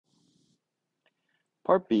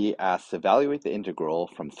Part B asks evaluate the integral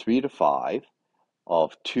from 3 to 5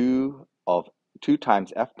 of 2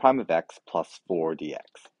 times f prime of x plus 4 dx.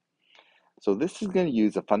 So this is going to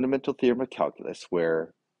use a fundamental theorem of calculus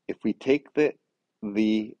where if we take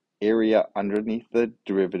the area underneath the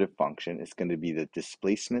derivative function, it's going to be the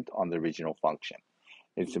displacement on the original function.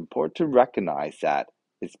 It's important to recognize that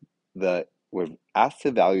we're asked to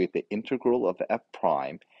evaluate the integral of f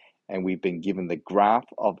prime, and we've been given the graph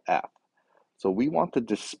of f. So we want the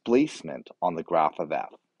displacement on the graph of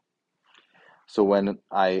f. So when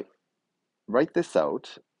I write this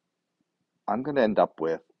out, I'm going to end up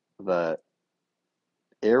with the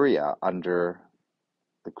area under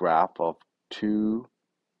the graph of 2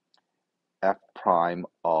 f prime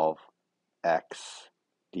of x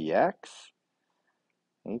dx,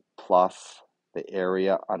 okay, plus the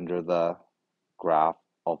area under the graph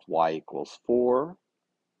of y equals 4.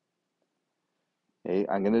 Okay,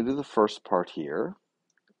 I'm going to do the first part here,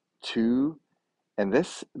 2, and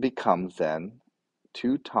this becomes then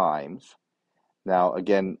 2 times. Now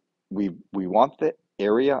again, we want the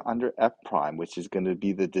area under f prime, which is going to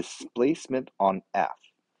be the displacement on f.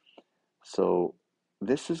 So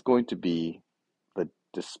this is going to be the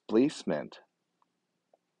displacement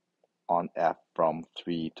on f from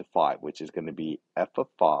 3 to 5, which is going to be f of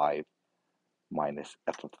 5 minus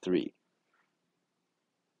f of 3.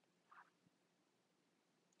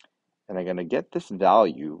 And I'm going to get this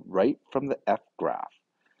value right from the f graph.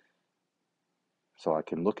 So I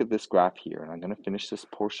can look at this graph here, and I'm going to finish this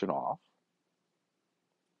portion off.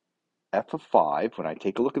 F of 5, when I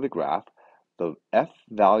take a look at the graph, the f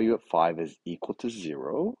value at 5 is equal to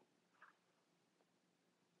 0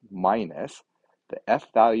 minus the f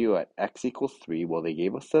value at x equals 3. Well, they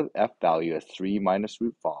gave us the f value as 3 minus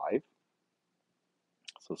root 5.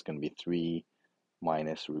 So it's going to be 3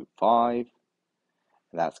 minus root 5.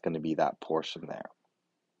 And that's going to be that portion there.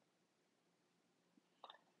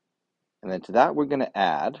 And then to that, we're going to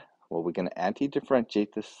add, well, we're going to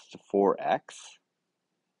anti-differentiate this to 4x.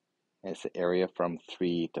 And it's the area from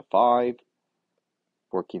 3 to 5.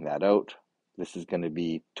 Working that out, this is going to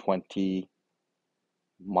be 20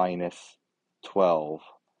 minus 12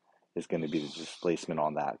 is going to be the displacement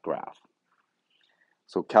on that graph.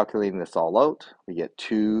 So calculating this all out, we get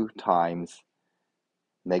 2 times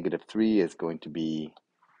negative 3 is going to be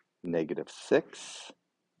negative 6.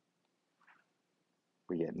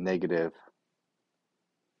 We get negative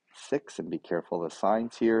 6, and be careful of the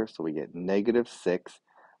signs here. So we get negative 6.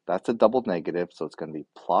 That's a double negative, so it's going to be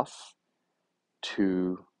plus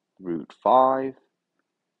 2 root 5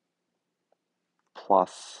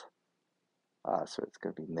 plus, so it's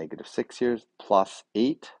going to be negative 6 here, plus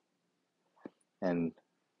 8. And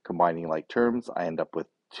combining like terms, I end up with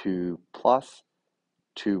 2 plus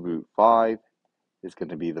 2 root 5 is going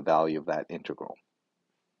to be the value of that integral.